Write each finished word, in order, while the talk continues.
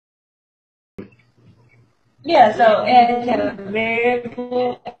Yeah, so it has to have a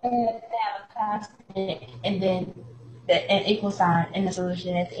variable, it has to have a constant, and then an equal sign and the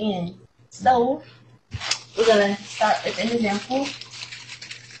solution at the end. So we're gonna start with an example.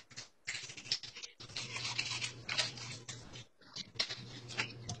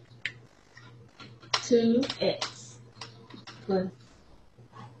 2x plus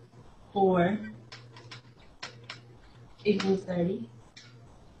 4 equals 30.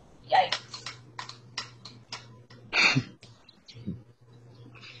 Yikes.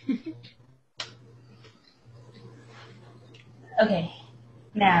 Okay,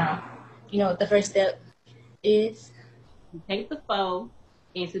 now, you know what the first step is? You take the 4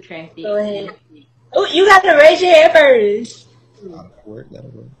 and subtract Go it from ahead. the 6. Oh, you got to raise your hand first. That'll work. That'll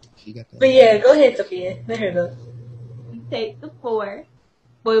work. She got that. But yeah, go ahead, Sophia. Let her go. You take the 4.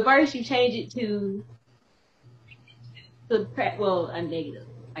 Well, first you change it to subtract, well, a negative,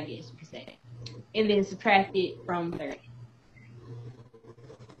 I guess you could say. And then subtract it from 30.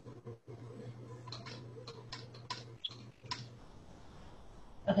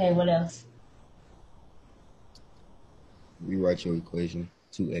 Okay, what else? Rewrite your equation.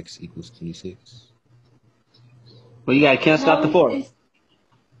 2x equals 26. Well, you got to cancel out the 4.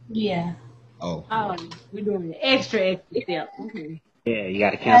 Yeah. Oh. We're doing the extra step. Okay. Yeah, you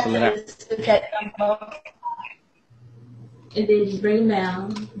got to You have cancel it out. to subtract them both. And then just bring them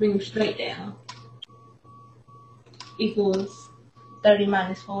down. Bring them straight down. Equals 30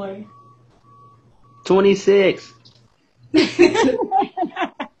 minus 4. 26. Okay,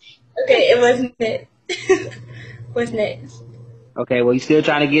 it wasn't it. What's next? Okay, well, you still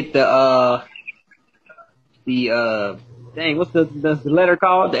trying to get the dang, what's the letter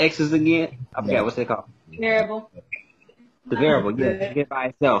called? The X's again? I forgot what's it called. Variable. The variable, yeah, get it by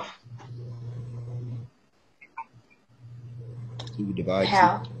itself. So you divide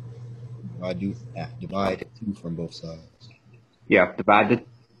How? 2. Divide 2 from both sides. Yeah, divide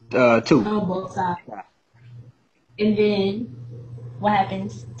the 2. On both sides. And then what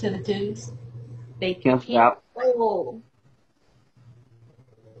happens to the 2's? They Cancel out. cancel.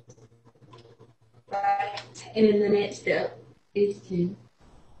 Right. And then the next step is to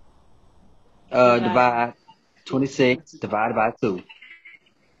Divide 26 divided by 2.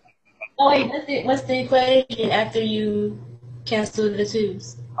 Oh wait, that's it. What's the equation after you cancel the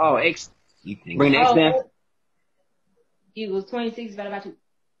 2's? Oh, X. Equals. Bring the X down. Equals 26 divided by 2.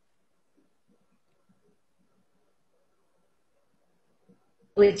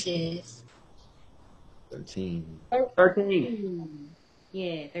 Which is 13. 13.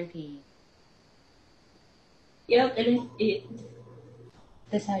 Yeah, 13. yep, it is it.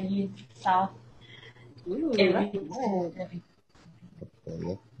 That's how you solve Ooh, every that's good. Okay.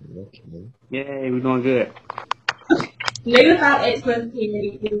 Yay, we're doing good. negative 5x plus 10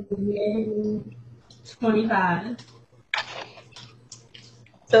 equals negative 25.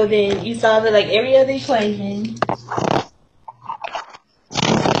 So then you solve it like every other equation.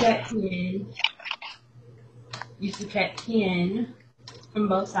 You subtract 10 from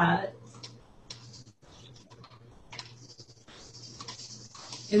both sides.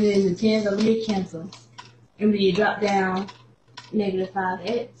 And then the 10's over here cancel. And then you drop down negative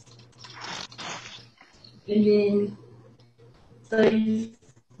 5x. And then, so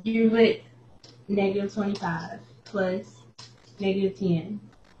you with negative 25 plus negative 10.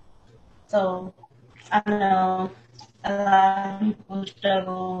 So, I know a lot of people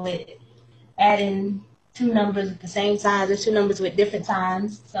struggle with adding two numbers with the same signs or two numbers with different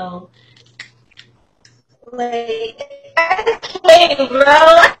signs. So, wait,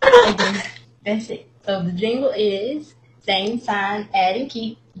 bro. That's it. So the jingle is same sign, add and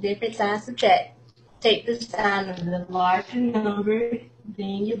keep, different sign, subtract. Take the sign of the larger number,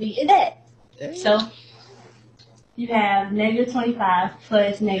 then you'll be in that. So you have negative 25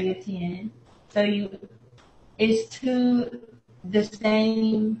 plus negative 10. So it's two the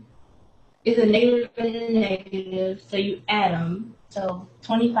same, it's a negative and a negative, so you add them. So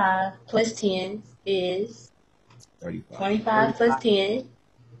 25 plus 10 is 35. 25 plus 10.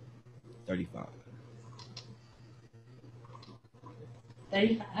 35.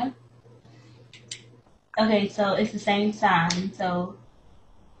 35. Okay, so it's the same sign, so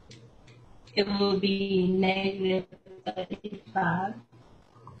it will be negative 35.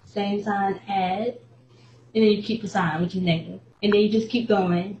 Same sign, add, and then you keep the sign, which is negative. And then you just keep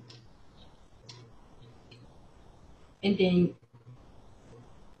going. And then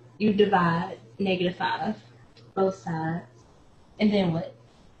you divide negative 5, both sides. And then what?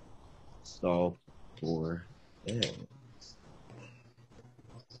 Solve for X.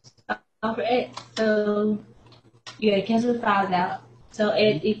 For X, so you gotta cancel the 5 out. So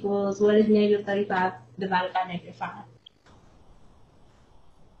x equals, what is negative 35 divided by negative 5?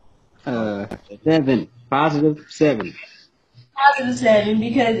 7. Positive 7. Positive 7,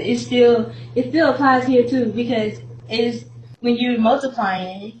 because it still applies here too, because it's when you're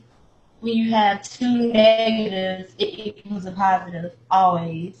multiplying, when you have two negatives, it equals a positive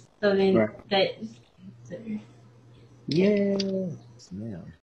always. So then Right. that's Yeah. Yes, ma'am.